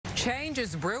Change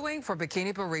is brewing for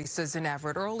bikini baristas in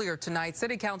Everett. Earlier tonight,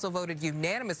 City Council voted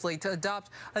unanimously to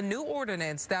adopt a new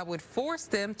ordinance that would force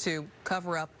them to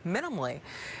cover up minimally.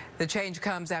 The change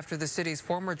comes after the city's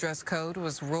former dress code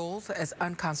was ruled as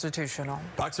unconstitutional.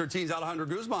 Fox 13's Alejandra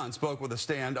Guzman spoke with a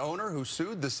stand owner who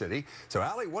sued the city. So,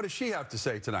 Allie, what does she have to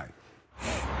say tonight?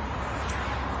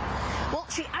 Well,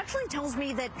 she actually tells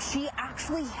me that she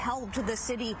actually helped the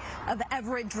city of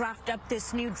Everett draft up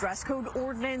this new dress code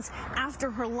ordinance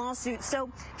after her lawsuit. So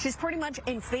she's pretty much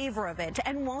in favor of it.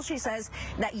 And while she says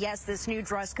that, yes, this new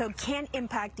dress code can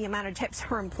impact the amount of tips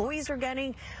her employees are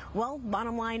getting, well,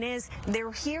 bottom line is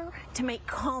they're here to make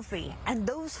coffee. And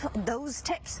those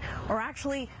tips are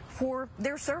actually for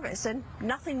their service and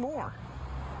nothing more.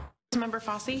 Member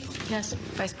Fossey? Yes.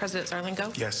 Vice President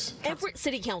Zarlingo? Yes. Everett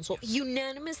City Council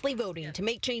unanimously voting to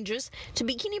make changes to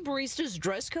bikini baristas'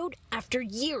 dress code after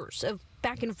years of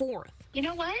back and forth. You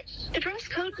know what? The dress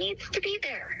code needs to be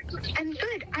there. And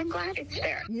good. I'm glad it's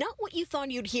there. Not what you thought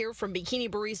you'd hear from bikini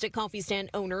barista coffee stand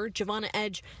owner Giovanna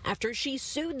Edge after she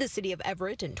sued the city of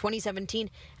Everett in 2017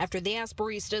 after they asked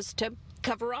baristas to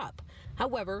cover up.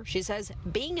 However, she says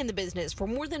being in the business for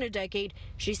more than a decade,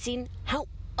 she's seen how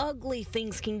ugly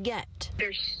things can get.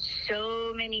 There's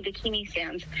so many bikini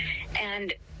stands,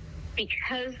 and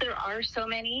because there are so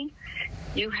many,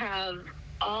 you have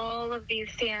all of these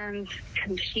stands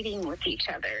competing with each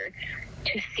other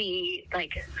to see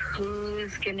like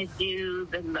who's gonna do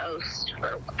the most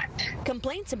for what.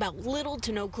 Complaints about little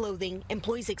to no clothing,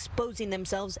 employees exposing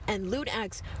themselves, and lewd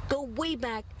acts go way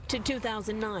back to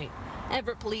 2009.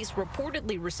 Everett police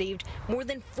reportedly received more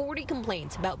than 40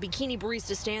 complaints about bikini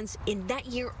barista stands in that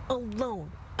year alone.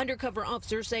 Undercover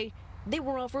officers say they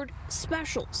were offered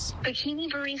specials. Bikini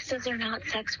baristas are not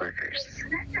sex workers.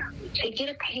 They get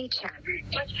a paycheck.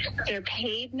 They're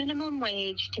paid minimum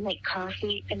wage to make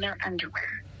coffee in their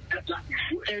underwear.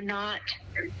 They're not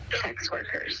sex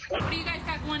workers. What do you guys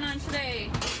got going on today?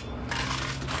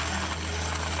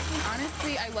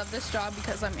 Honestly, I love this job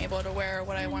because I'm able to wear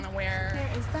what I want to wear.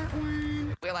 There is that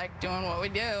one. We like doing what we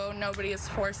do. Nobody is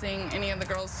forcing any of the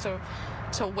girls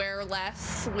to wear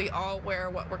less. We all wear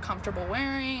what we're comfortable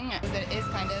wearing. It is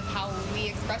kind of how we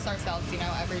express ourselves,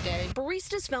 every day.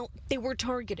 Baristas felt they were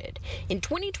targeted. In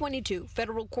 2022,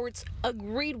 federal courts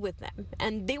agreed with them,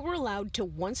 and they were allowed to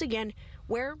once again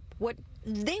wear what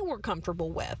they were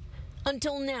comfortable with.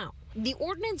 Until now, the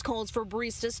ordinance calls for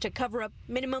baristas to cover up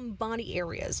minimum body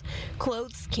areas.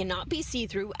 Clothes cannot be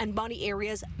see-through, and body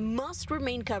areas must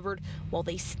remain covered while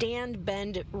they stand,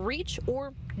 bend, reach,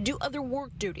 or do other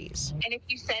work duties. And if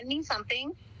you send me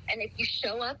something, and if you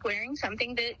show up wearing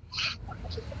something that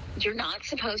you're not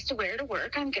supposed to wear to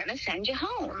work, I'm gonna send you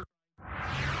home.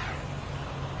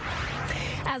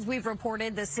 As we've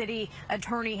reported, the city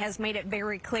attorney has made it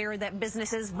very clear that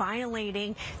businesses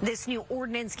violating this new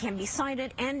ordinance can be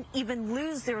cited and even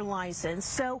lose their license.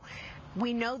 So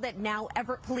we know that now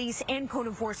Everett Police and Code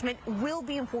Enforcement will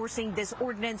be enforcing this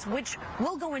ordinance, which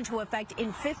will go into effect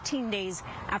in 15 days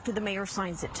after the mayor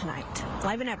signs it tonight.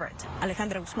 Live in Everett,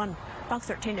 Alejandra Guzman, Fox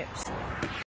 13 News.